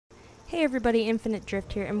Hey everybody, Infinite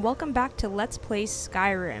Drift here, and welcome back to Let's Play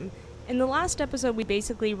Skyrim. In the last episode, we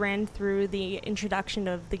basically ran through the introduction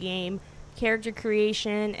of the game, character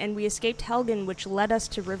creation, and we escaped Helgen, which led us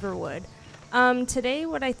to Riverwood. Today,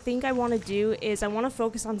 what I think I want to do is I want to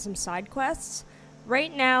focus on some side quests.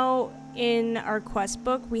 Right now, in our quest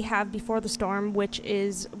book, we have Before the Storm, which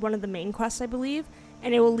is one of the main quests, I believe,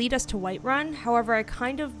 and it will lead us to Whiterun. However, I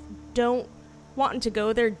kind of don't want to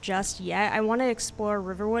go there just yet. I want to explore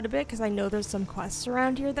Riverwood a bit because I know there's some quests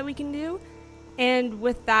around here that we can do, and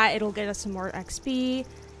with that it'll get us some more XP.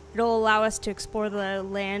 It'll allow us to explore the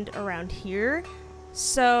land around here.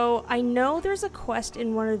 So I know there's a quest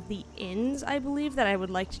in one of the inns, I believe, that I would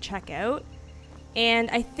like to check out, and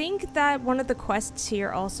I think that one of the quests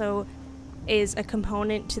here also is a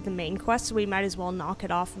component to the main quest, so we might as well knock it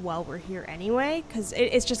off while we're here anyway, because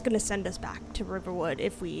it's just going to send us back to Riverwood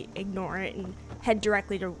if we ignore it and head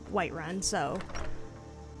directly to Whiterun. So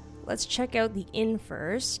let's check out the inn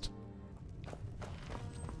first.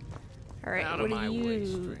 Alright, what do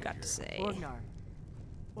you got to say?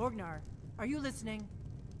 Orgnar, are you listening?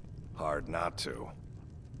 Hard not to.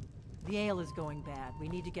 The ale is going bad. We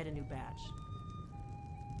need to get a new batch.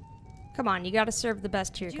 Come on, you gotta serve the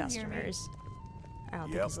best to your customers. I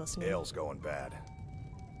don't think he's listening. Ale's going bad.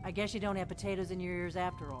 I guess you don't have potatoes in your ears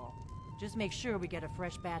after all. Just make sure we get a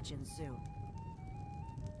fresh batch in soon.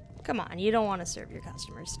 Come on, you don't want to serve your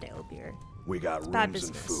customers stale beer. We got It's bad rooms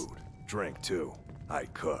and business. food. Drink, too. I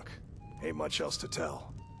cook. Ain't much else to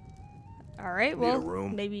tell. Alright, Need a well,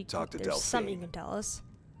 room? maybe Talk to there's Delphine. something you can tell us.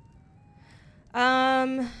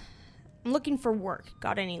 I'm looking for work.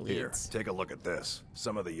 Got any Here, leads? take a look at this.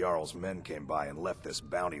 Some of the Jarl's men came by and left this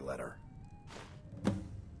bounty letter.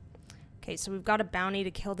 Okay, so we've got a bounty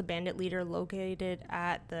to kill the bandit leader located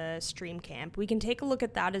at the stream camp. We can take a look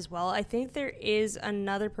at that as well. I think there is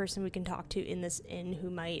another person we can talk to in this inn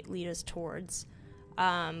who might lead us towards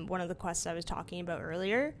one of the quests I was talking about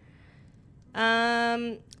earlier.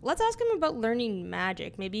 Let's ask him about learning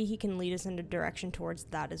magic. Maybe he can lead us in a direction towards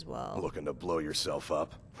that as well. Looking to blow yourself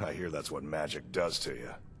up? I hear that's what magic does to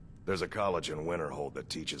you. There's a college in Winterhold that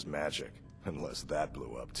teaches magic, unless that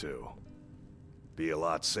blew up too. Be a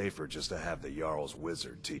lot safer just to have the Jarl's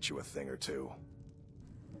wizard teach you a thing or two.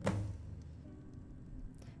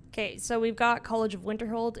 Okay, so we've got College of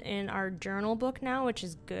Winterhold in our journal book now, which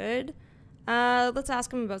is good. Let's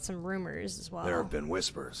ask him about some rumors as well. There have been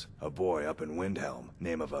whispers. A boy up in Windhelm,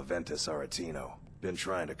 name of Aventus Aretino, been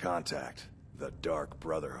trying to contact the Dark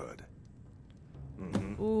Brotherhood.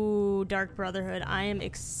 Ooh, Dark Brotherhood. I am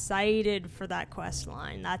excited for that quest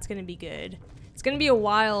line. That's going to be good. It's going to be a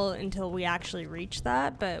while until we actually reach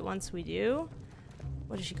that, but once we do...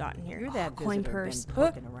 What has she got in here? You're that coin visitor purse. been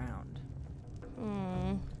poking around.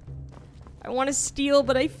 I want to steal,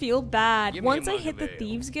 but I feel bad. Give me Once a I mug hit of the ale.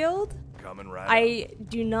 Thieves Guild, Coming right I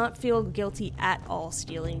do not feel guilty at all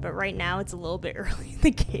stealing, but right now it's a little bit early in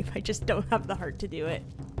the game. I just don't have the heart to do it.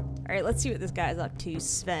 Alright, let's see what this guy's up to.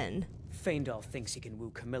 Sven. Faendal thinks he can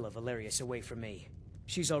woo Camilla Valerius away from me.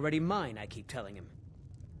 She's already mine, I keep telling him.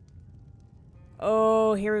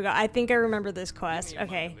 Oh, here we go. I think I remember this quest.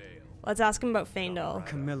 Okay, let's ask him about Faendal.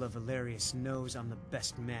 Camilla Valerius knows I'm the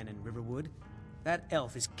best man in Riverwood. That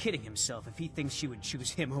elf is kidding himself if he thinks she would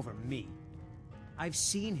choose him over me. I've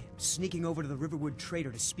seen him sneaking over to the Riverwood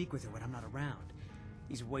Trader to speak with her when I'm not around.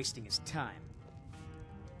 He's wasting his time.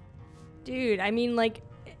 Dude, I mean, like,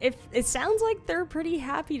 if it sounds like they're pretty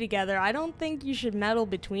happy together, I don't think you should meddle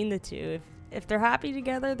between the two. If they're happy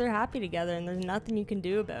together, they're happy together, and there's nothing you can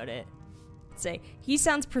do about it. Say, he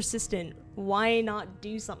sounds persistent. Why not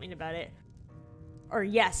do something about it? Or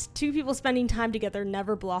yes, two people spending time together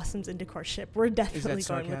never blossoms into courtship. We're definitely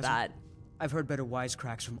going with that. I've heard better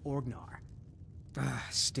wisecracks from Orgnar.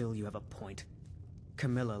 Still, you have a point.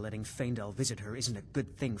 Camilla letting Faendal visit her isn't a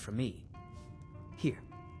good thing for me. Here,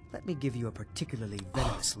 let me give you a particularly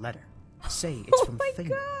venomous letter. Say it's from Faendal.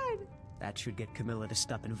 God! That should get Camilla to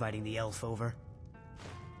stop inviting the elf over.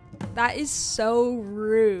 That is so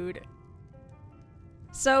rude.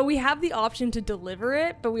 So we have the option to deliver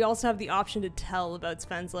it, but we also have the option to tell about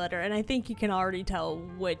Sven's letter, and I think you can already tell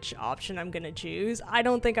which option I'm gonna choose. I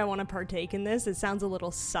don't think I want to partake in this. It sounds a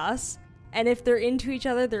little sus. And if they're into each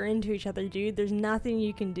other, they're into each other, dude. There's nothing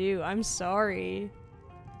you can do. I'm sorry.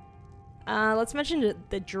 Let's mention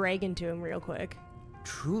the dragon to him real quick.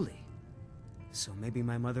 Truly? So maybe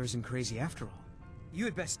my mother isn't crazy after all. You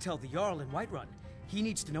had best tell the Jarl in Whiterun. He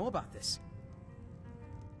needs to know about this.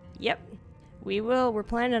 Yep. We will. We're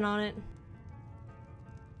planning on it.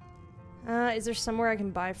 Is there somewhere I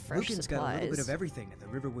can buy fresh Lucan's supplies? got a little bit of everything at the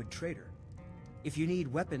Riverwood Trader. If you need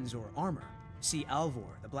weapons or armor, see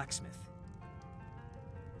Alvor, the blacksmith.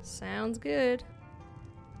 Sounds good.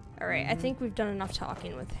 Alright, I think we've done enough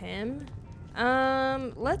talking with him.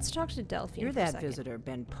 Let's talk to Delphine You're for a that second. visitor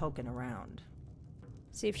been poking around.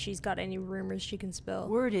 See if she's got any rumors she can spill.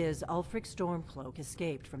 Word is Ulfric Stormcloak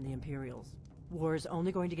escaped from the Imperials. War's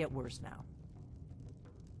only going to get worse now.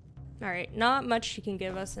 Alright, not much she can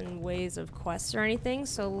give us in ways of quests or anything,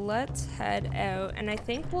 so let's head out, and I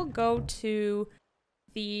think we'll go to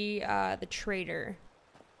the trader.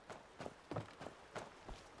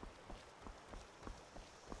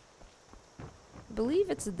 I believe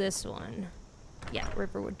it's this one. Yeah,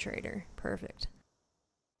 Riverwood Trader. Perfect.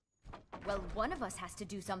 Well, one of us has to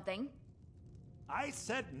do something. I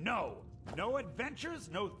said no. No adventures,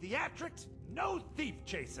 no theatrics, no thief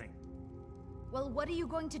chasing. Well, what are you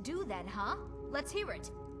going to do then, huh? Let's hear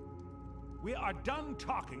it. We are done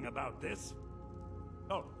talking about this.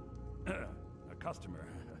 Oh, a customer.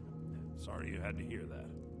 Sorry you had to hear that.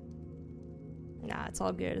 Nah, it's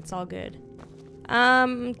all good. It's all good.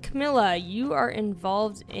 Camilla, you are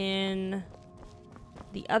involved in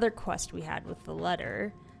the other quest we had with the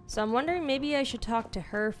letter. So I'm wondering maybe I should talk to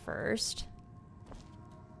her first.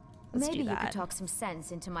 Let's Maybe do that. you could talk some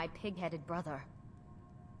sense into my pig-headed brother.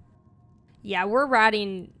 Yeah, we're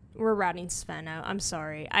ratting Sven out. I'm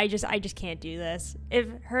sorry. I just can't do this. If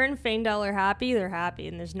her and Faendal are happy, they're happy,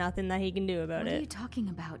 and there's nothing that he can do about What it. are you talking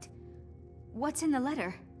about? What's in the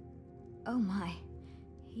letter? Oh my.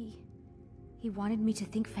 He wanted me to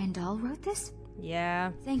think Faendal wrote this?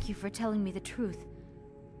 Yeah. Thank you for telling me the truth.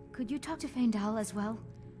 Could you talk to Faendal as well?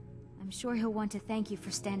 I'm sure he'll want to thank you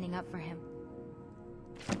for standing up for him.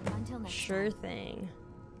 Until next Sure time. thing.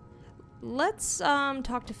 Let's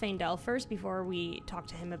talk to Faendal first before we talk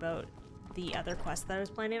to him about the other quest that I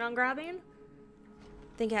was planning on grabbing.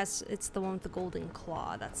 I think it's the one with the golden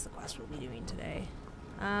claw. That's the quest we'll be doing today.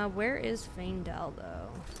 Where is Faendal though?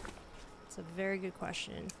 It's a very good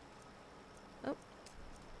question. Oh,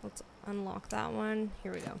 let's unlock that one.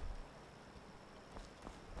 Here we go.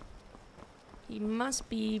 He must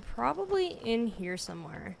be probably in here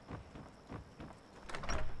somewhere.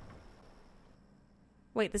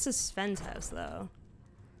 Wait, this is Sven's house, though.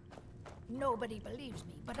 Nobody believes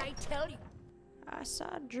me, but I tell you. I saw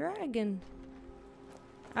a dragon.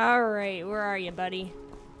 Alright, where are you, buddy?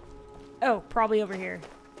 Oh, probably over here.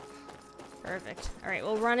 Perfect. Alright,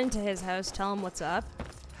 we'll run into his house, tell him what's up.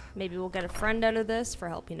 Maybe we'll get a friend out of this for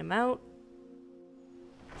helping him out.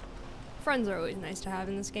 Friends are always nice to have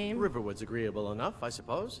in this game. Riverwood's agreeable enough, I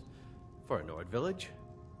suppose. For a Nord village.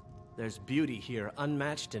 There's beauty here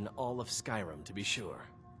unmatched in all of Skyrim, to be sure.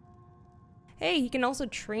 Hey, he can also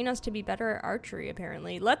train us to be better at archery,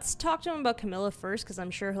 apparently. Let's talk to him about Camilla first, because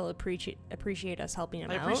I'm sure he'll appreciate us helping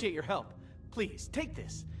him out. I appreciate your help. Please, take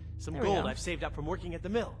this. Some There we gold go. I've saved up from working at the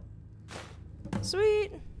mill.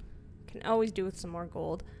 Sweet. Can always do with some more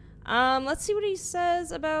gold. Let's see what he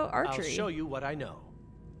says about archery. I'll show you what I know.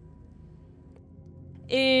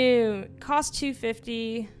 Ew, cost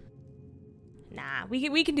 250. Nah,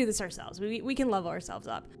 we can do this ourselves. We can level ourselves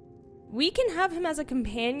up. We can have him as a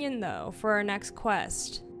companion though for our next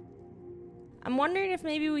quest. I'm wondering if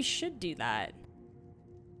maybe we should do that.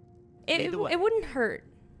 It wouldn't hurt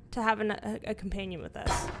to have a companion with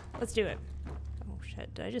us. Let's do it. Oh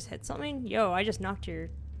shit, did I just hit something? Yo, I just knocked your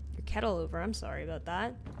kettle over. I'm sorry about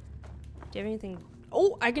that. Do you have anything?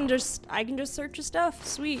 Oh, I can just search his stuff.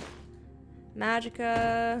 Sweet.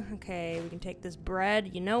 Magicka. Okay, we can take this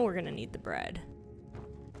bread. You know we're gonna need the bread.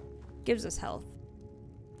 Gives us health.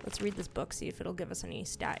 Let's read this book, see if it'll give us any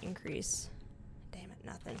stat increase. Damn it,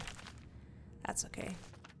 nothing. That's okay.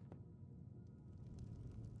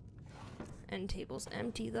 End table's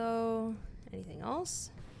empty though. Anything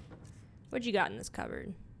else? What you got in this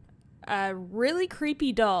cupboard? A really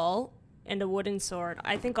creepy doll and a wooden sword.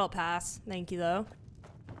 I think I'll pass. Thank you though.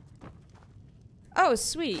 Oh,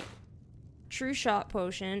 sweet. True shot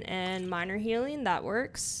potion and minor healing, that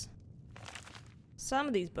works. Some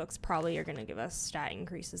of these books probably are going to give us stat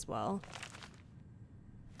increase as well.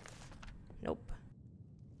 Nope.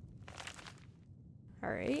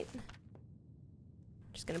 Alright.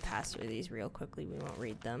 Just going to pass through these real quickly, we won't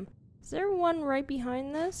read them. Is there one right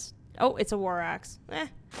behind this? Oh, it's a war axe.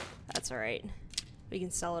 That's alright. We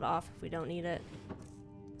can sell it off if we don't need it.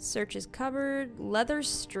 Search is covered. Leather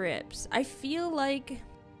strips. I feel like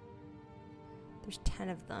there's 10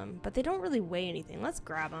 of them, but they don't really weigh anything. Let's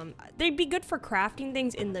grab them. They'd be good for crafting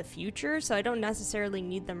things in the future, so I don't necessarily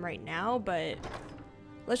need them right now, but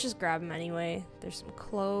let's just grab them anyway. There's some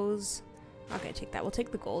clothes. Not gonna take that. We'll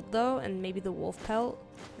take the gold, though, and maybe the wolf pelt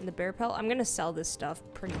and the bear pelt. I'm gonna sell this stuff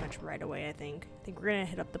pretty much right away, I think. I think we're gonna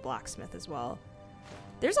hit up the blacksmith as well.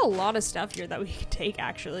 There's a lot of stuff here that we can take,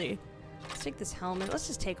 actually. Let's take this helmet. Let's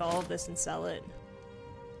just take all of this and sell it.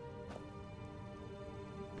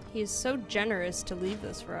 He is so generous to leave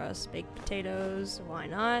this for us. Baked potatoes, why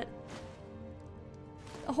not?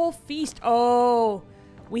 A whole feast. Oh,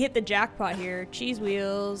 we hit the jackpot here. Cheese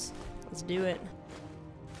wheels. Let's do it.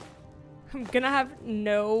 I'm gonna have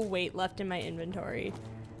no weight left in my inventory.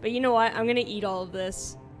 But you know what? I'm gonna eat all of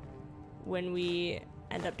this when we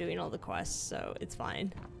end up doing all the quests, so it's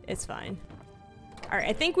fine. It's fine. Alright,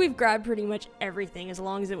 I think we've grabbed pretty much everything as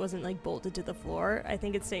long as it wasn't like bolted to the floor. I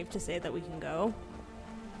think it's safe to say that we can go.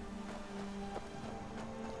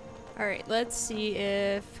 Alright, let's see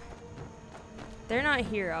if... They're not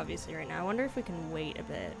here, obviously, right now. I wonder if we can wait a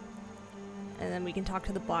bit. And then we can talk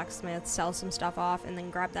to the blacksmith, sell some stuff off, and then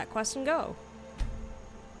grab that quest and go.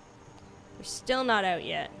 They're still not out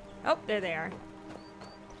yet. Oh, there they are.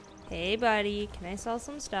 Hey, buddy. Can I sell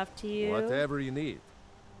some stuff to you? Whatever you need.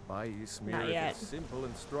 My smear Not yet. is simple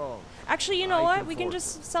and strong. Actually, you know what? We can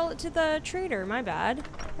just sell it to the trader. My bad.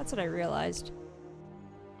 That's what I realized.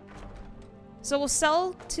 So we'll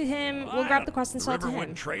sell to him. We'll grab the quest and sell it to him.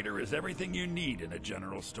 Riverwood Trader is everything you need in a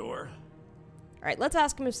general store. All right, let's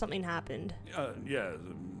ask him if something happened. Yeah,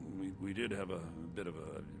 we did have a bit of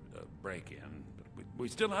a break-in, but we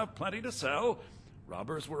still have plenty to sell.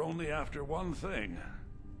 Robbers were only after one thing.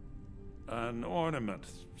 An ornament,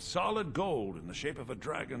 solid gold in the shape of a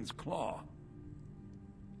dragon's claw.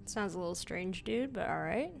 Sounds a little strange, dude, but all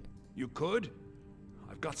right. You could?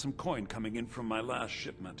 I've got some coin coming in from my last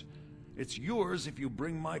shipment. It's yours if you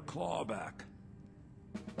bring my claw back.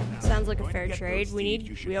 Sounds like a fair trade.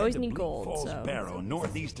 We always need gold, Bleak Falls so. Barrow,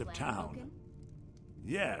 northeast of town.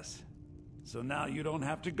 Yes. So now you don't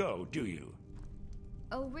have to go, do you?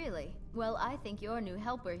 Oh, really? Well, I think your new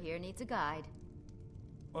helper here needs a guide.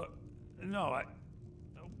 No,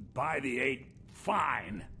 by the 8,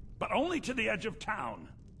 fine. But only to the edge of town.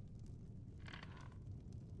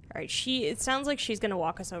 All right, it sounds like she's gonna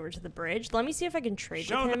walk us over to the bridge. Let me see if I can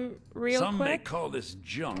trade with him real Some quick. may call this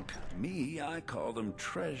junk. Me, I call them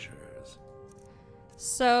treasures.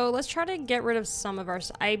 So let's try to get rid of some of our...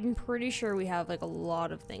 I'm pretty sure we have like a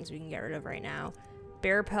lot of things we can get rid of right now.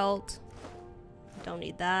 Bear pelt. Don't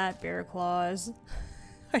need that. Bear claws.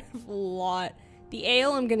 I have a lot. The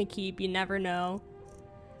ale I'm gonna keep. You never know.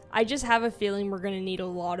 I just have a feeling we're gonna need a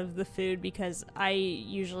lot of the food because I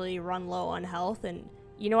usually run low on health, and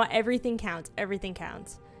you know what? Everything counts. Everything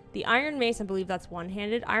counts. The iron mace, I believe that's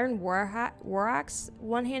one-handed. Iron war axe,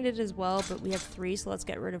 one-handed as well, but we have 3, so let's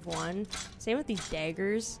get rid of 1. Same with these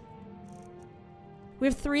daggers. We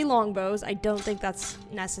have 3 longbows. I don't think that's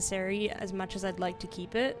necessary as much as I'd like to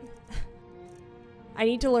keep it. I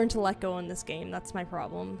need to learn to let go in this game. That's my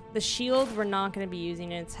problem. The shield, we're not going to be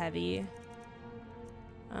using it. It's heavy.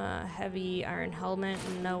 Heavy iron helmet.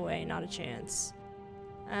 No way. Not a chance.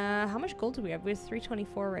 How much gold do we have? We have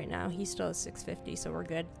 324 right now. He still has 650, so we're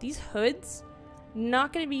good. These hoods,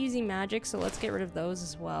 not going to be using magic, so let's get rid of those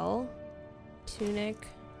as well. Tunic.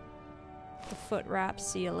 The foot wraps.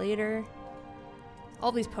 See you later.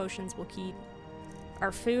 All these potions we'll keep.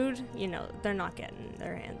 Our food, you know, they're not getting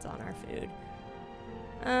their hands on our food.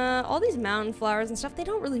 All these mountain flowers and stuff, they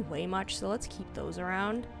don't really weigh much, so let's keep those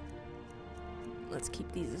around. Let's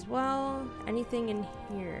keep these as well. Anything in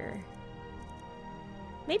here?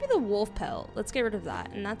 Maybe the wolf pelt. Let's get rid of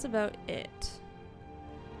that, and that's about it.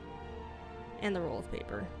 And the roll of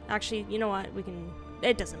paper. Actually, you know what? We can...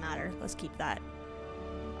 It doesn't matter. Let's keep that.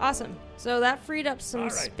 Awesome. So that freed up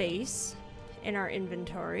some space in our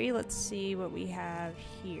inventory. Let's see what we have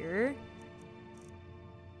here.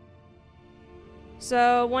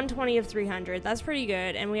 So 120 of 300. That's pretty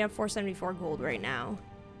good, and we have 474 gold right now.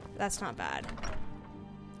 That's not bad.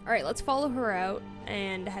 All right, let's follow her out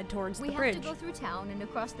and head towards the bridge. We have to go through town and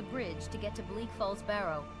across the bridge to get to Bleak Falls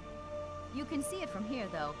Barrow. You can see it from here,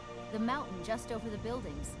 though. The mountain just over the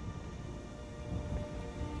buildings.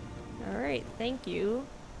 All right, thank you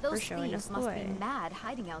for showing us the way. Those thieves must be mad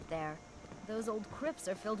hiding out there. Those old crypts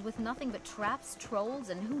are filled with nothing but traps, trolls,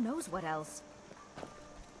 and who knows what else.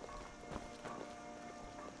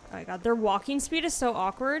 Oh my god, their walking speed is so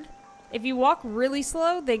awkward. If you walk really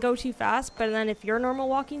slow, they go too fast, but then if you're normal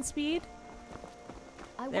walking speed,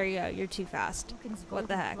 there you go, you're too fast. What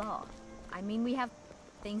the heck? I mean, we have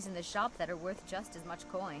things in the shop that are worth just as much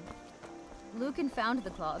coin. Lucan found the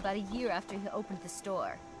claw about a year after he opened the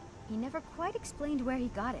store. He never quite explained where he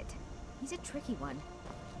got it. He's a tricky one.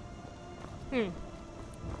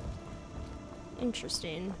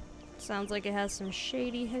 Interesting. Sounds like it has some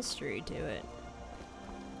shady history to it.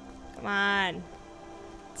 Come on.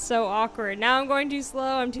 It's so awkward. Now I'm going too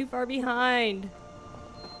slow. I'm too far behind.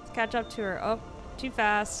 Let's catch up to her. Oh, too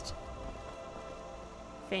fast.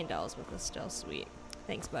 Faendal's with us still. Sweet.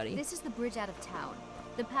 Thanks, buddy. This is the bridge out of town.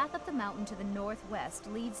 The path up the mountain to the northwest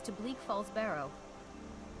leads to Bleak Falls Barrow.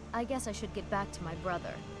 I guess I should get back to my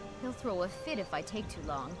brother. He'll throw a fit if I take too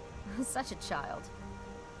long. Such a child.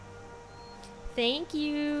 Thank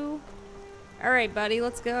you. Alright, buddy,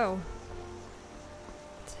 let's go.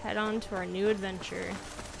 Let's head on to our new adventure.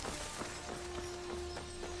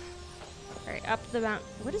 Alright, up the mountain.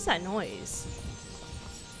 What is that noise?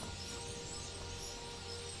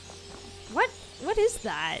 What is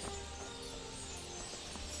that?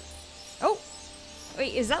 Oh!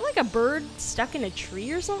 Wait, is that like a bird stuck in a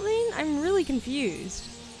tree or something? I'm really confused.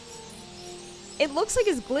 It looks like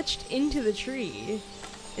it's glitched into the tree.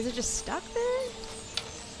 Is it just stuck there?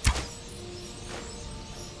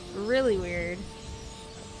 Really weird.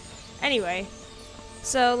 Anyway,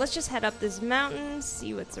 so let's just head up this mountain,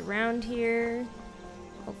 see what's around here.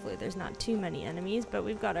 Hopefully there's not too many enemies, but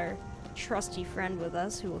we've got our trusty friend with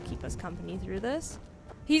us who will keep us company through this.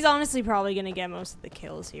 He's honestly probably gonna get most of the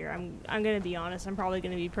kills here. I'm gonna be honest, I'm probably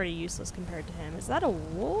gonna be pretty useless compared to him. Is that a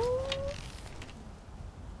wolf?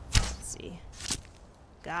 Let's see.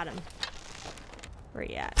 Got him. Where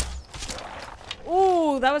you at?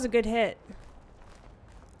 Ooh, that was a good hit.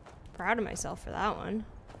 Proud of myself for that one.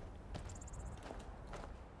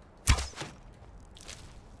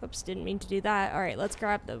 Oops, didn't mean to do that. Alright, let's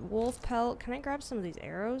grab the wolf pelt. Can I grab some of these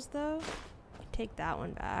arrows, though? Take that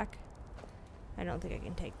one back. I don't think I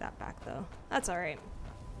can take that back, though. That's alright.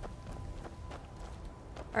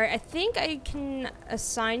 Alright, I think I can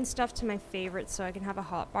assign stuff to my favorites so I can have a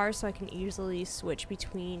hotbar so I can easily switch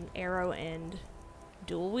between arrow and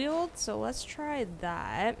dual wield. So let's try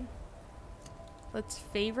that. Let's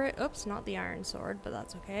favorite. Oops, not the iron sword, but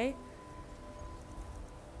that's okay.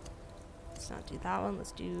 Let's not do that one.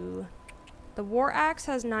 Let's do... The war axe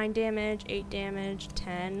has 9 damage, 8 damage,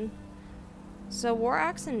 10. So war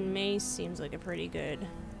axe and mace seems like a pretty good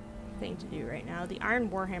thing to do right now. The iron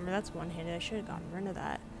warhammer, that's one-handed. I should have gotten rid of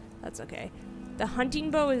that. That's okay. The hunting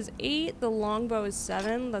bow is 8. The longbow is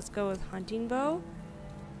 7. Let's go with hunting bow.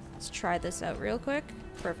 Let's try this out real quick.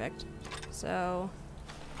 Perfect. So...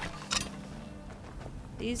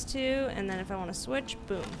 these two, and then if I want to switch,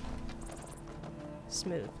 boom.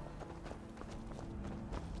 Smooth.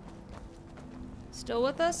 Still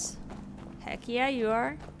with us? Heck yeah, you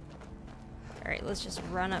are. Alright, let's just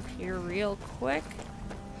run up here real quick.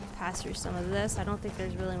 Pass through some of this. I don't think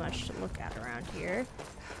there's really much to look at around here.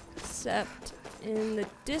 Except in the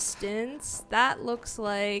distance, that looks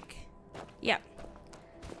like... yeah.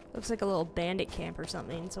 Looks like a little bandit camp or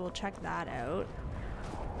something, so we'll check that out.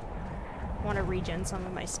 I want to regen some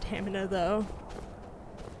of my stamina though,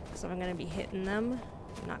 so I'm going to be hitting them.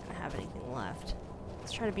 I'm not going to have anything left.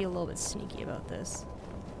 Let's try to be a little bit sneaky about this.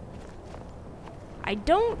 I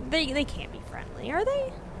don't... They can't be friendly, are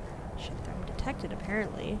they? Shit, they're undetected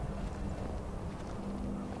apparently.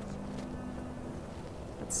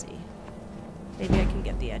 Let's see. Maybe I can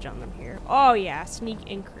get the edge on them here. Oh yeah, sneak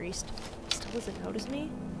increased. Still doesn't notice me?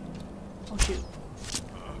 Oh shoot.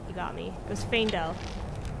 You got me. It was Faendal.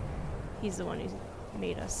 He's the one who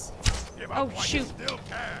made us. Oh shoot!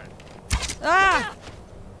 Ah!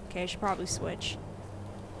 Okay, I should probably switch.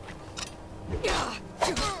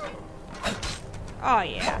 Oh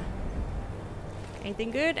yeah.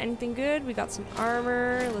 Anything good? Anything good? We got some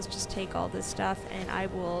armor. Let's just take all this stuff and I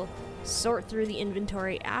will sort through the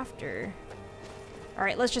inventory after.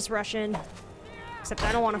 Alright, let's just rush in. Except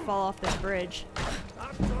I don't want to fall off this bridge.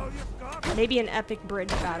 Maybe an epic bridge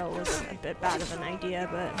battle was a bit bad of an idea,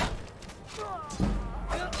 but...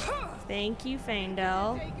 Thank you,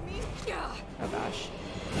 Faendal. Oh gosh.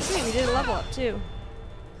 Sweet, we did a level up too.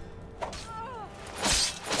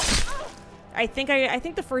 I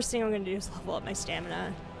think the first thing I'm gonna do is level up my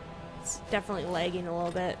stamina. It's definitely lagging a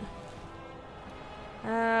little bit.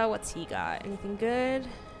 What's he got? Anything good?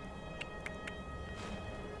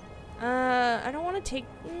 I don't want to take...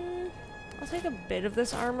 I'll take a bit of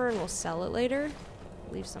this armor and we'll sell it later.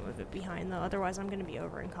 Leave some of it behind though, otherwise I'm gonna be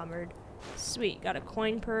over encumbered. Sweet, got a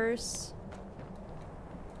coin purse.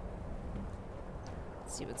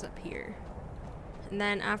 Let's see what's up here. And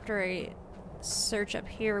then after I search up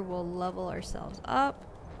here, we'll level ourselves up.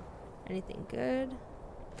 Anything good?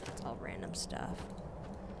 It's all random stuff.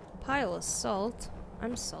 Pile of salt.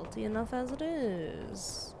 I'm salty enough as it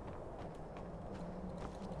is.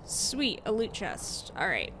 Sweet, a loot chest.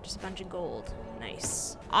 Alright, just a bunch of gold.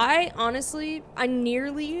 Nice. I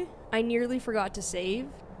nearly forgot to save,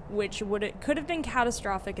 which could have been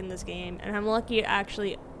catastrophic in this game, and I'm lucky it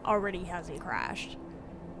actually already hasn't crashed.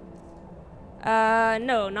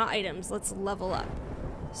 No, not items. Let's level up.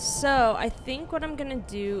 So, I think what I'm gonna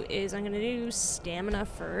do is I'm gonna do stamina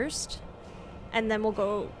first. And then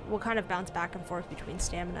we'll kind of bounce back and forth between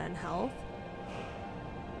stamina and health.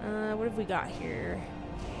 What have we got here?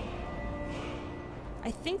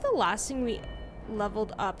 I think the last thing we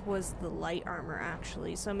leveled up was the light armor,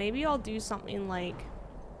 actually. So maybe I'll do something like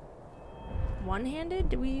one-handed.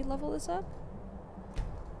 Did we level this up?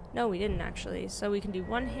 No, we didn't, actually. So we can do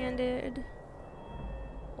one-handed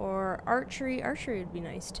or archery. Archery would be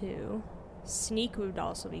nice, too. Sneak would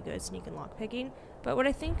also be good, sneak and lockpicking. But what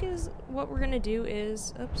I think is what we're going to do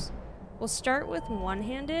is, oops, we'll start with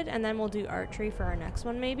one-handed and then we'll do archery for our next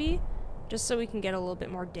one, maybe. Just so we can get a little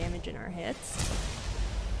bit more damage in our hits.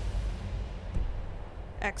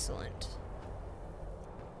 Excellent.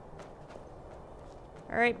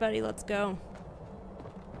 Alright, buddy, let's go.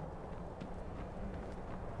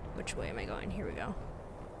 Which way am I going? Here we go.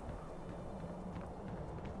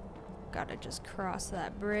 Gotta just cross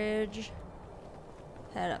that bridge.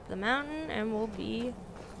 Head up the mountain, and we'll be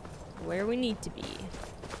where we need to be.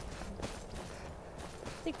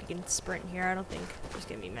 I think we can sprint here. I don't think there's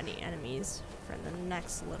gonna be many enemies for the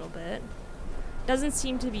next little bit. Doesn't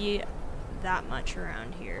seem to be that much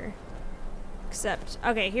around here. Except,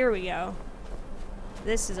 okay, here we go.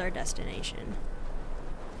 This is our destination.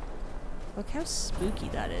 Look how spooky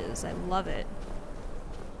that is. I love it.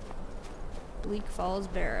 Bleak Falls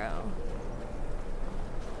Barrow.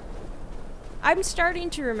 I'm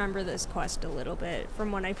starting to remember this quest a little bit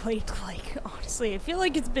from when I played, like, honestly, I feel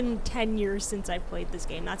like it's been 10 years since I've played this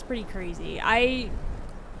game. That's pretty crazy. I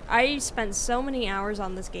spent so many hours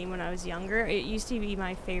on this game when I was younger. It used to be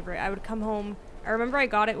my favorite. I would come home. I remember I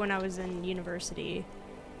got it when I was in university,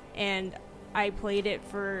 and I played it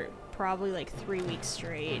for probably like 3 weeks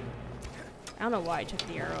straight. I don't know why I took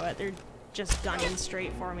the arrow at. They're just gunning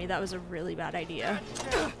straight for me. That was a really bad idea.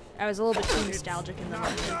 I was a little bit too nostalgic in the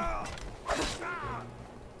moment.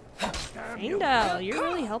 Faendal, you're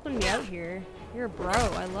really helping me out here. You're a bro.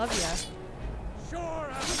 I love ya.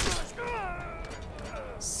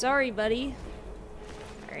 Sorry, buddy.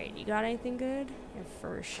 Alright, you got anything good? Your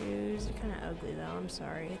fur shoes. They're kind of ugly, though. I'm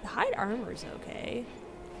sorry. The hide armor's okay.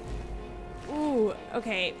 Ooh,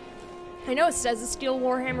 okay. I know it says the steel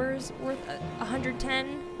warhammer's worth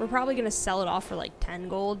 110. We're probably going to sell it off for like 10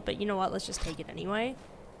 gold, but you know what? Let's just take it anyway.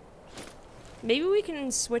 Maybe we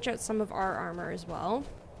can switch out some of our armor as well.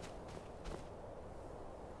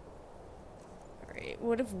 Alright,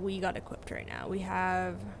 what have we got equipped right now? We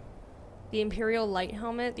have the Imperial Light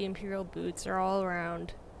Helmet, the Imperial Boots are all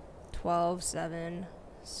around 12, 7.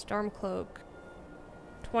 Stormcloak,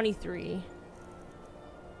 23.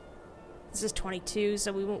 This is 22,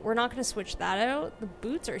 so we're not going to switch that out. The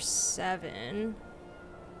boots are 7.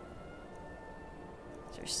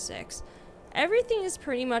 These are 6. Everything is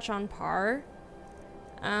pretty much on par.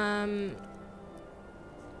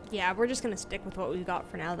 Yeah, we're just going to stick with what we've got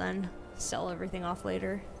for now then. Sell everything off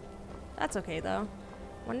later. That's okay, though.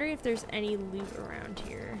 Wondering if there's any loot around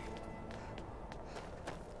here.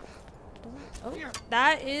 Oh,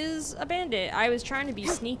 that is a bandit. I was trying to be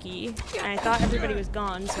sneaky, and I thought everybody was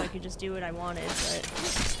gone, so I could just do what I wanted,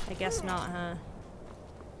 but I guess not, huh?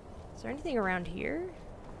 Is there anything around here?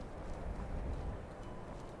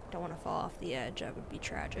 Don't want to fall off the edge. That would be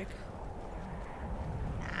tragic.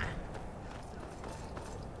 Nah.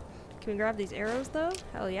 Can we grab these arrows, though?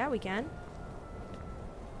 Hell yeah, we can.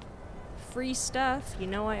 Free stuff. You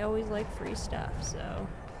know I always like free stuff, so...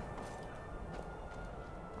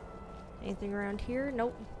 Anything around here?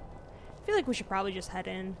 Nope. I feel like we should probably just head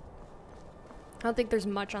in. I don't think there's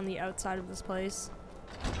much on the outside of this place.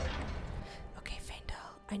 Okay,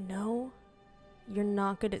 Faendal, I know you're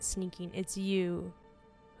not good at sneaking. It's you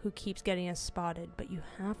who keeps getting us spotted, but you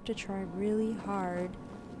have to try really hard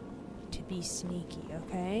to be sneaky,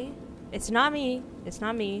 okay? It's not me. It's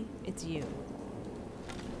not me. It's you.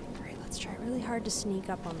 Alright, let's try really hard to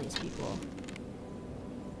sneak up on these people.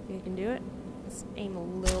 Think I can do it? Let's aim a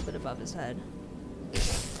little bit above his head.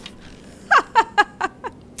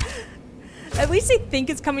 At least they think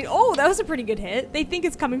it's coming. Oh, that was a pretty good hit. They think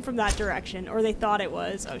it's coming from that direction, or they thought it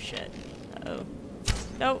was. Oh shit. Uh-oh.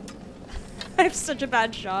 Nope. I have such a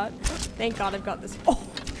bad shot. Thank God I've got this. Oh,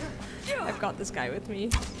 I've got this guy with me.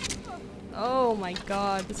 Oh my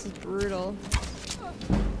God, this is brutal.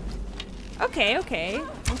 Okay, okay.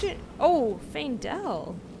 Oh,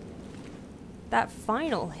 Faendal. That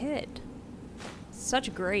final hit.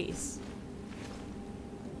 Such grace.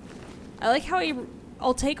 I like how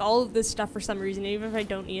I'll take all of this stuff for some reason, even if I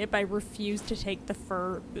don't need it, but I refuse to take the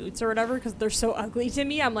fur boots or whatever because they're so ugly to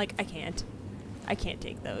me. I'm like, I can't. I can't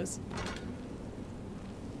take those.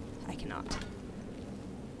 I cannot.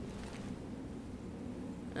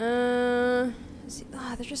 See,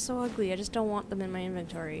 they're just so ugly. I just don't want them in my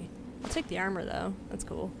inventory. I'll take the armor though. That's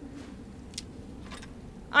cool.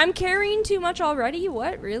 I'm carrying too much already?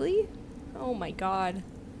 What? Really? Oh my god.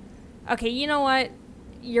 Okay, you know what?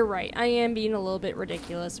 You're right. I am being a little bit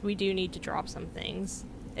ridiculous. We do need to drop some things.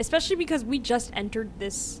 Especially because we just entered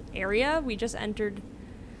this area. We just entered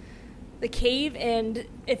the cave, and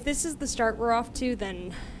if this is the start we're off to,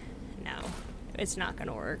 then no. It's not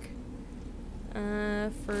gonna work.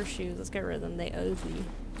 Fur shoes. Let's get rid of them. They ugly.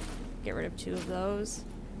 Get rid of 2 of those.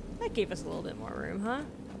 That gave us a little bit more room, huh?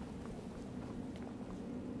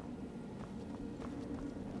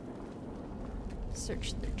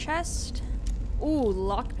 Search the chest. Ooh,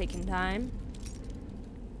 lockpicking time.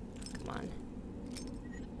 Come on.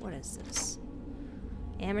 What is this?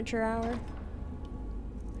 Amateur hour?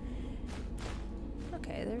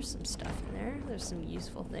 Okay, there's some stuff in there. There's some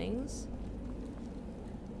useful things.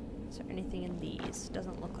 Is there anything in these?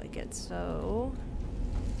 Doesn't look like it, so...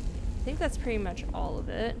 I think that's pretty much all of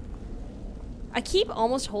it. I keep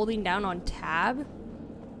almost holding down on tab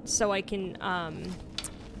so I can,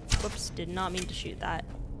 whoops, did not mean to shoot that.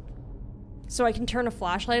 So I can turn a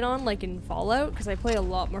flashlight on like in Fallout, because I play a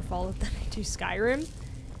lot more Fallout than I do Skyrim.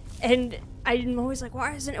 And I'm always like,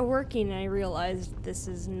 why isn't it working? And I realized this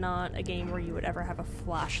is not a game where you would ever have a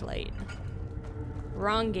flashlight.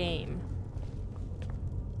 Wrong game.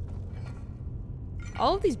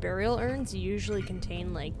 All of these burial urns usually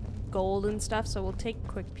contain like gold and stuff, so we'll take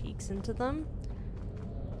quick peeks into them.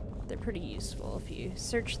 They're pretty useful. If you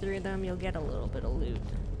search through them, you'll get a little bit of loot.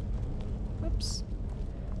 Whoops.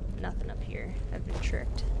 Nothing up here. I've been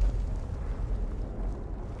tricked.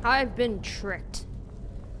 I've been tricked.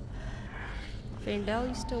 Faendal,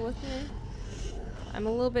 you still with me? I'm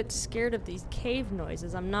a little bit scared of these cave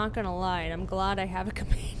noises, I'm not gonna lie, and I'm glad I have a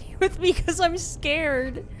companion with me because I'm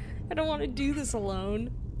scared. I don't want to do this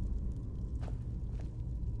alone.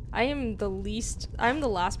 I'm the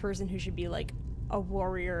last person who should be like a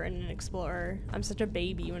warrior and an explorer. I'm such a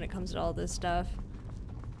baby when it comes to all this stuff.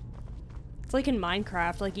 It's like in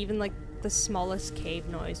Minecraft, like even like the smallest cave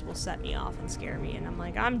noise will set me off and scare me, and I'm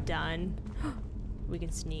like, I'm done. We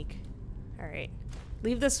can sneak. Alright.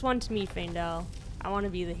 Leave this one to me, Faendal. I want to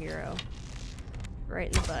be the hero. Right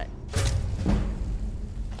in the butt.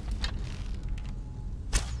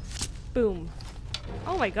 Boom.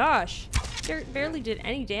 Oh my gosh. Barely did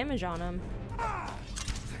any damage on him.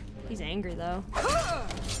 He's angry though.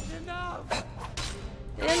 Enough!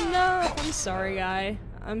 Enough! I'm sorry, guy.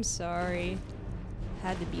 I'm sorry.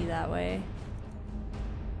 Had to be that way.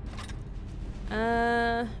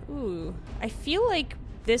 Ooh. I feel like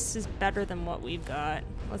this is better than what we've got.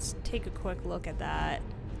 Let's take a quick look at that.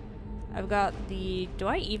 I've got the... Do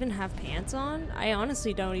I even have pants on? I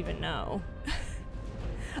honestly don't even know.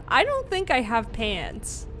 I don't think I have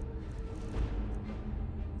pants.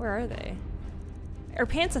 Where are they? Are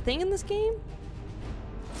pants a thing in this game?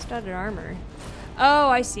 Studded armor. Oh,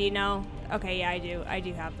 I see. No. Okay, yeah, I do. I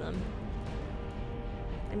do have them.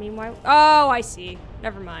 I mean, why? Oh, I see.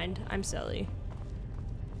 Never mind. I'm silly.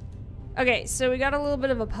 Okay, so we got a little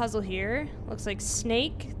bit of a puzzle here. Looks like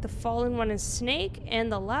snake. The fallen one is snake,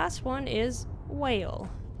 and the last one is whale.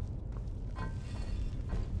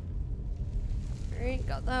 Alright,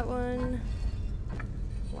 got that one.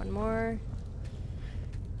 One more.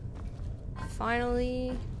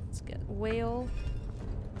 Finally, let's get whale.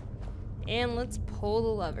 And let's pull the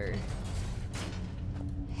lever.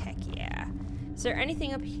 Heck yeah. Is there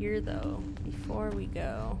anything up here though, before we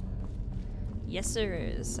go? Yes there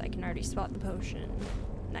is. I can already spot the potion.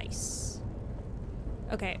 Nice.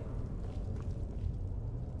 Okay.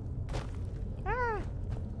 Ah!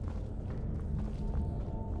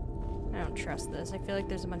 I don't trust this. I feel like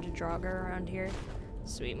there's a bunch of dragur around here.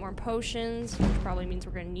 Sweet, more potions, which probably means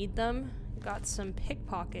we're gonna need them. Got some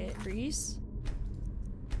pickpocket grease.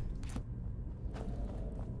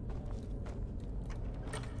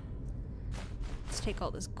 Let's take all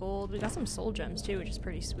this gold. We got some soul gems too, which is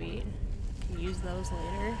pretty sweet. Can use those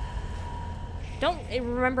later. Don't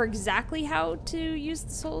remember exactly how to use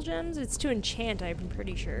the soul gems. It's to enchant, I'm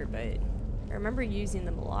pretty sure, but I remember using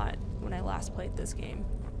them a lot when I last played this game.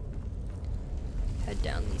 Head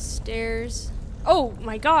down these stairs. Oh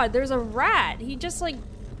my god, there's a rat! He just like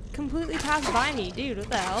completely passed by me. Dude, what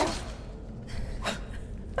the hell?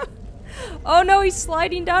 Oh no, he's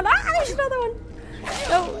sliding down. Ah, there's another one!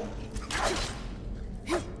 No!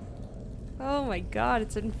 Oh my god,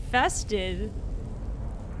 it's infested.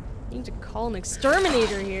 I need to call an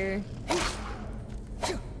exterminator here.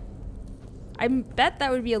 I bet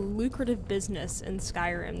that would be a lucrative business in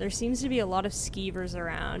Skyrim. There seems to be a lot of skeevers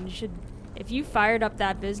around. You should If you fired up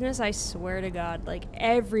that business, I swear to God, like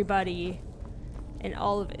everybody in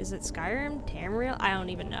all of, is it Skyrim? Tamriel? I don't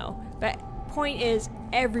even know. But point is,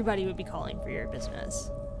 everybody would be calling for your business.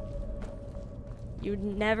 You would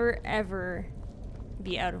never, ever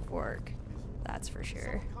be out of work. That's for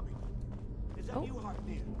sure. Oh.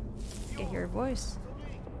 I hear a voice.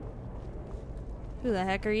 Who the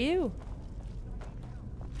heck are you?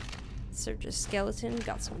 Search a skeleton,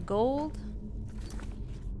 got some gold.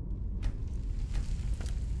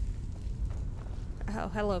 Oh,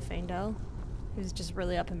 hello, Faendal. Who's just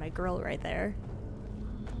really up in my grill right there.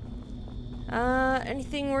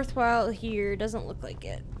 Anything worthwhile here? Doesn't look like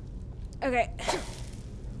it. Okay.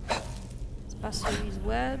 Let's bust through these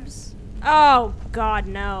webs. Oh, God,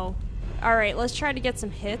 no. Alright, let's try to get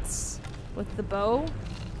some hits with the bow.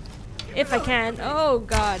 If I can. Oh,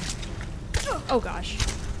 God. Oh, gosh.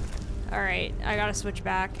 Alright, I gotta switch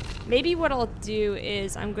back. Maybe what I'll do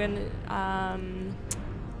is I'm gonna,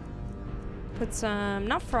 put some,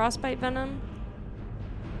 not frostbite venom.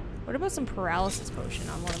 What about some paralysis potion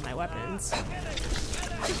on one of my weapons?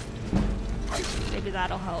 Maybe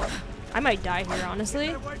that'll help. I might die here, honestly.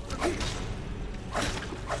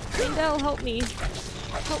 Faendal, help me.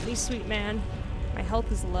 Help me, sweet man. My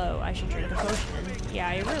health is low. I should drink a potion. Yeah,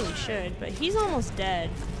 I really should, but he's almost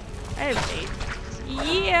dead. I have faith.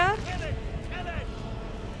 Yeah.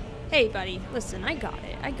 Hey, buddy. Listen, I got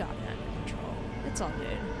it. I got it under control. It's all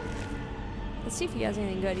good. Let's see if he has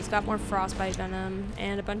anything good. He's got more frostbite venom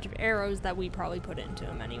and a bunch of arrows that we probably put into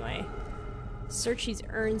him anyway. Search these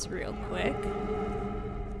urns real quick.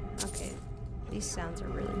 Okay. These sounds are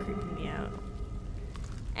really creeping me out.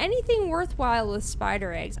 Anything worthwhile with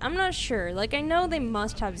spider eggs? I'm not sure. Like, I know they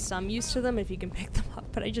must have some use to them if you can pick them up,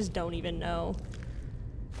 but I just don't even know.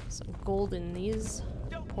 Some gold in these.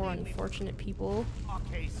 Poor unfortunate people.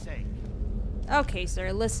 Okay,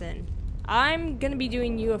 sir, listen. I'm gonna be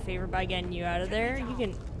doing you a favor by getting you out of there. You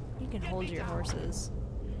can hold your horses.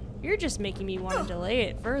 You're just making me want to delay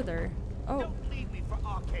it further. Oh.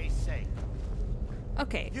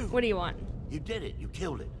 Okay, what do you want? You did it. You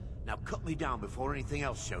killed it. Now cut me down before anything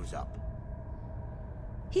else shows up.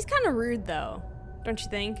 He's kind of rude, though. Don't you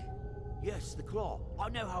think? Yes, the claw. I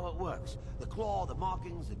know how it works. The claw, the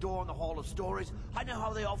markings, the door in the Hall of Stories. I know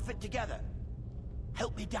how they all fit together.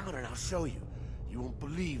 Help me down and I'll show you. You won't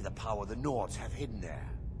believe the power the Nords have hidden there.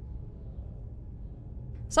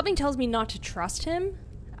 Something tells me not to trust him.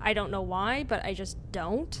 I don't know why, but I just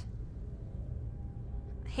don't.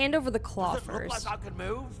 Hand over the claw Does it look first. like I can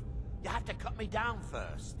move? You have to cut me down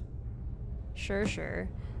first. Sure, sure.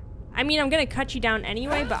 I mean, I'm gonna cut you down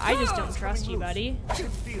anyway, but I just don't trust you, buddy. I can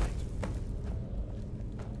feel it.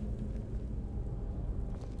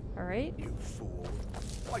 Alright. You fool.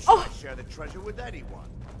 Why should I share the treasure with anyone?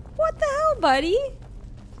 What the hell, buddy?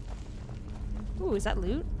 Ooh, is that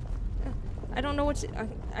loot? I don't know what's...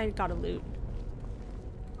 I got a loot.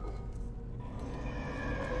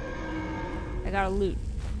 I got a loot.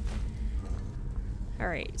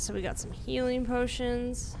 Alright, so we got some healing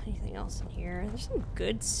potions. Anything else in here? There's some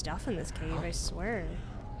good stuff in this cave, I swear.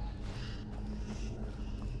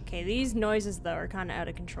 Okay, these noises, though, are kind of out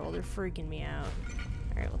of control. They're freaking me out.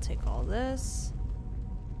 Alright, we'll take all this.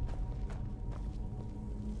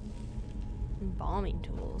 Embalming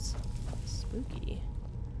tools. Spooky.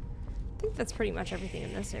 I think that's pretty much everything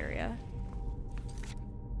in this area.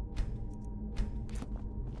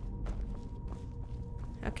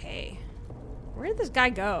 Okay. Where did this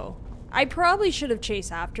guy go? I probably should have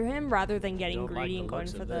chased after him rather than getting greedy and going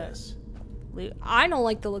for the loot. I don't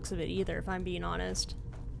like the looks of it either, if I'm being honest.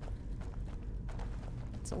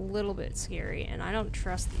 It's a little bit scary, and I don't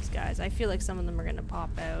trust these guys. I feel like some of them are gonna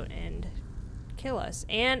pop out and kill us.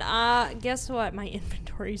 And guess what? My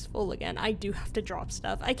inventory's full again. I do have to drop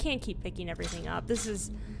stuff. I can't keep picking everything up. This is...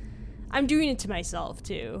 I'm doing it to myself,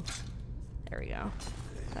 too. There we go.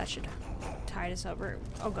 That should tide us over.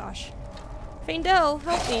 Oh, gosh. Faendal,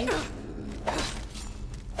 help me.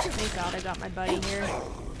 Thank God I got my buddy here.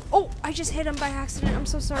 Oh, I just hit him by accident. I'm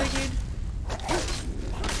so sorry, dude.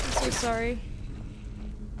 I'm so sorry.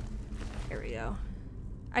 Here we go.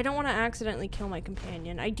 I don't want to accidentally kill my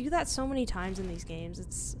companion. I do that so many times in these games.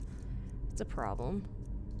 It's a problem.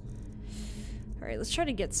 Alright, let's try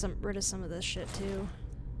to get rid of some of this shit, too.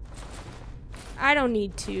 I don't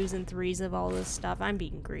need 2s and 3s of all this stuff. I'm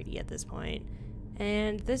being greedy at this point.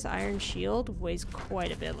 And this iron shield weighs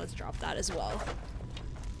quite a bit. Let's drop that as well.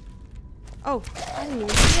 Oh, I didn't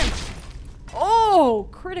even see him. Oh,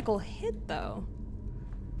 critical hit, though.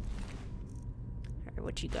 Alright,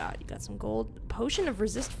 what you got? You got some gold. Potion of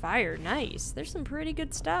resist fire. Nice. There's some pretty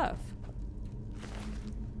good stuff.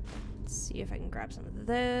 Let's see if I can grab some of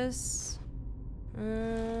this.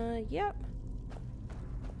 Yep.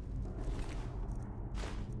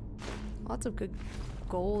 Lots of good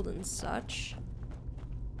gold and such.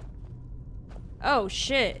 Oh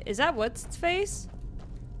shit, is that what's its face?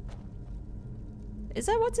 Is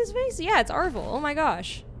that what's his face? Yeah, it's Arvel. Oh my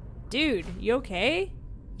gosh. Dude, you okay?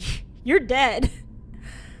 You're dead.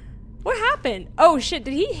 What happened? Oh shit,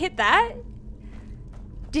 did he hit that?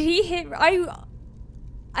 Did he hit...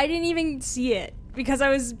 I didn't even see it because I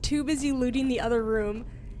was too busy looting the other room.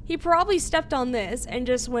 He probably stepped on this and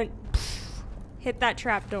just went... hit that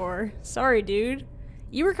trapdoor. Sorry, dude.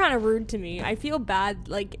 You were kind of rude to me. I feel bad,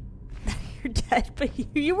 like, you're dead, but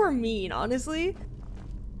you were mean, honestly.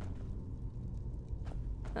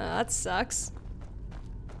 That sucks.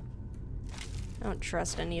 I don't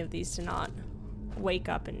trust any of these to not wake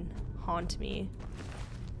up and haunt me.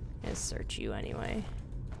 I'm gonna search you anyway.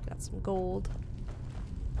 Got some gold.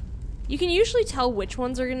 You can usually tell which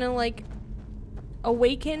ones are gonna, like,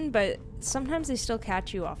 awaken, but sometimes they still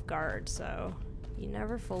catch you off guard, so you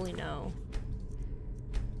never fully know.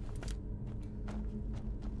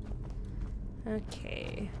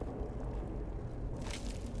 Okay.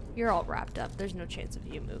 You're all wrapped up. There's no chance of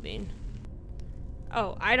you moving.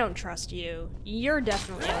 Oh, I don't trust you. You're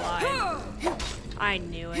definitely alive. I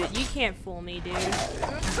knew it. You can't fool me, dude.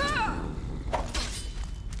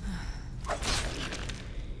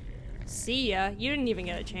 See ya. You didn't even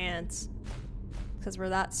get a chance. Because we're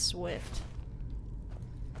that swift.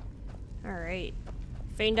 Alright.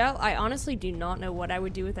 Faendal, I honestly do not know what I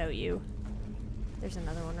would do without you. There's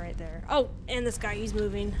another one right there. Oh, and this guy, he's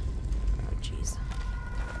moving. Oh, jeez.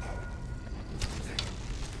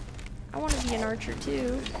 I want to be an archer,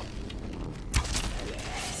 too.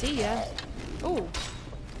 See ya. Oh,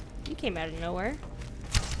 you came out of nowhere.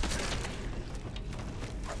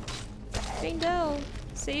 Faendal,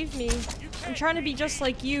 save me. I'm trying to be just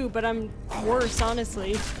like you, but I'm worse,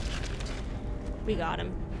 honestly. We got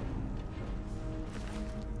him.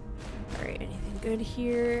 Alright, anything good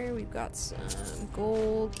here? We've got some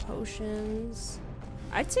gold, potions.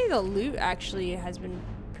 I'd say the loot actually has been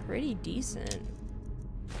pretty decent.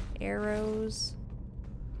 Arrows.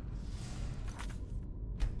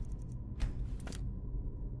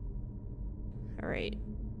 Alright.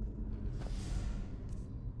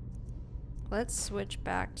 Let's switch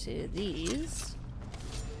back to these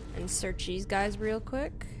and search these guys real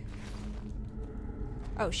quick.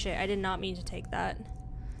 Oh shit, I did not mean to take that.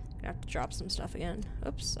 Gonna have to drop some stuff again.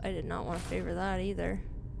 Oops, I did not want to favor that either.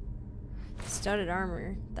 Studded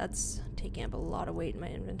armor. That's taking up a lot of weight in my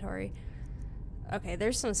inventory. Okay,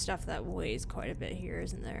 there's some stuff that weighs quite a bit here,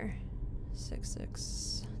 isn't there? 6.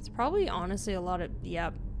 It's probably honestly a lot of...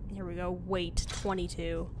 Yep, here we go. Weight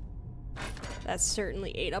 22. That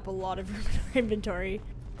certainly ate up a lot of inventory.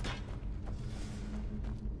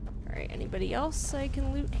 Alright, anybody else I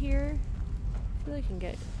can loot here? I feel like I can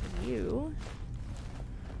get you.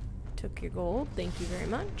 Took your gold. Thank you very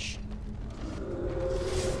much.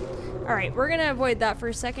 Alright, we're gonna avoid that for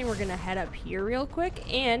a second. We're gonna head up here real quick.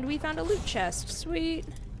 And we found a loot chest. Sweet.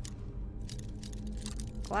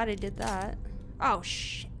 Glad I did that. Oh,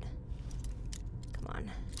 shit. Come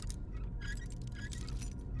on.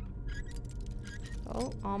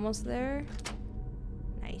 Oh, almost there.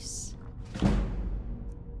 Nice.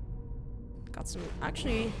 Got some,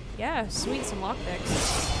 actually, yeah, sweet, some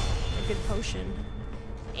lockpicks. A good potion.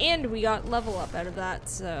 And we got level up out of that,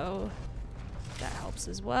 so that helps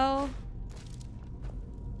as well.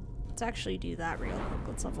 Let's actually do that real quick.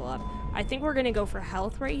 Let's level up. I think we're gonna go for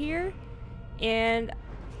health right here. And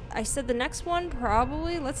I said the next one,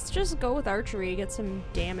 probably, let's just go with archery, get some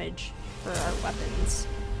damage for our weapons.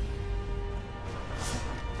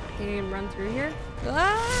 Think I can run through here?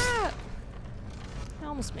 Ah! I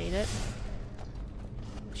almost made it.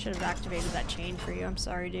 Should have activated that chain for you. I'm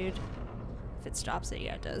sorry, dude. If it stops it,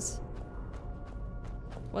 yeah, it does.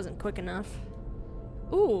 Wasn't quick enough.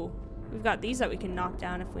 Ooh, we've got these that we can knock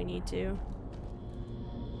down if we need to.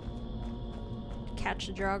 Catch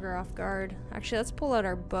the dragur off guard. Actually, let's pull out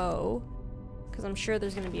our bow, because I'm sure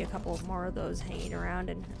there's going to be a couple more of those hanging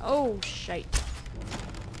around. And oh, shite.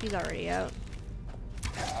 He's already out.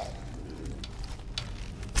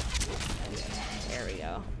 There we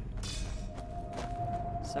go.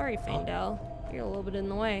 Sorry, Faendal. You're a little bit in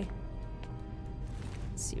the way.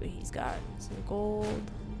 Let's see what he's got. Some gold.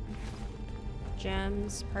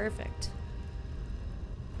 Gems. Perfect.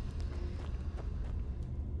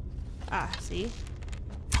 Ah, see?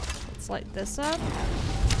 Let's light this up.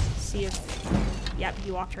 See if... Yep,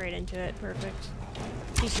 he walked right into it. Perfect.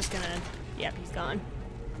 He's just gonna... Yep, he's gone.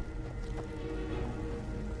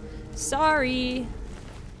 Sorry!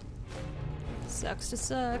 Sucks to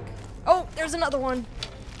suck. Oh, there's another one.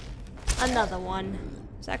 Another one.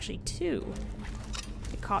 There's actually two.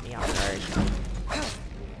 It caught me off guard.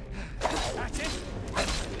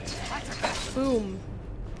 Boom.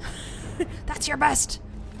 That's your best.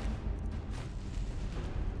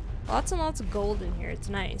 Lots and lots of gold in here. It's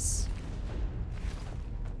nice.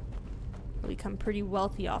 We'll become pretty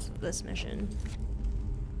wealthy off of this mission.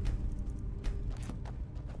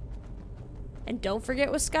 And don't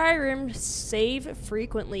forget with Skyrim, save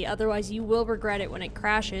frequently, otherwise you will regret it when it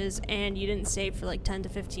crashes and you didn't save for like 10 to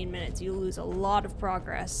 15 minutes. You lose a lot of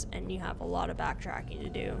progress and you have a lot of backtracking to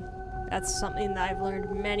do. That's something that I've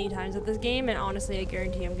learned many times with this game, and honestly I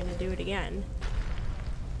guarantee I'm gonna do it again.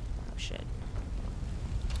 Oh shit.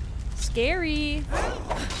 Scary!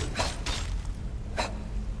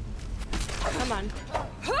 Come on.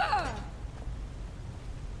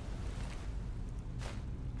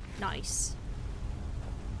 Nice.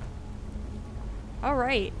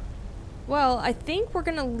 Alright. Well, I think we're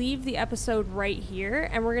gonna leave the episode right here,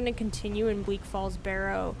 and we're gonna continue in Bleak Falls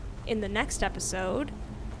Barrow in the next episode.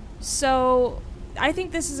 So, I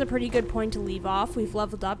think this is a pretty good point to leave off. We've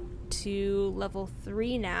leveled up to level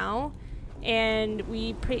 3 now, and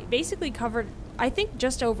we basically covered, I think,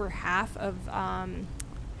 just over half of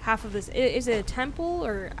this. Is it a temple,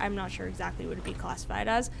 or I'm not sure exactly what it'd be classified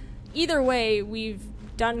as. Either way, we've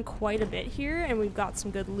done quite a bit here, and we've got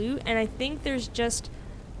some good loot, and I think there's just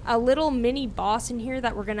a little mini boss in here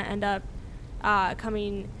that we're gonna end up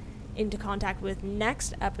coming into contact with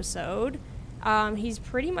next episode. He's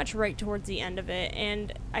pretty much right towards the end of it,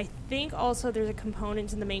 and I think also there's a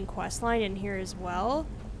component in the main quest line in here as well.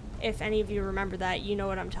 If any of you remember that, you know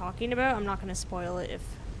what I'm talking about. I'm not going to spoil it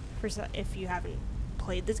if you haven't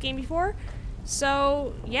played this game before.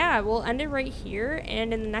 So yeah, we'll end it right here,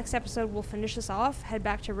 and in the next episode we'll finish this off, head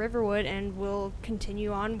back to Riverwood, and we'll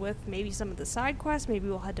continue on with maybe some of the side quests. Maybe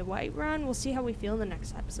we'll head to Whiterun. We'll see how we feel in the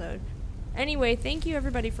next episode. Anyway, thank you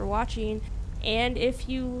everybody for watching, and if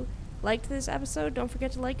you liked this episode, don't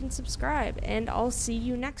forget to like and subscribe, and I'll see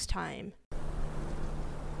you next time.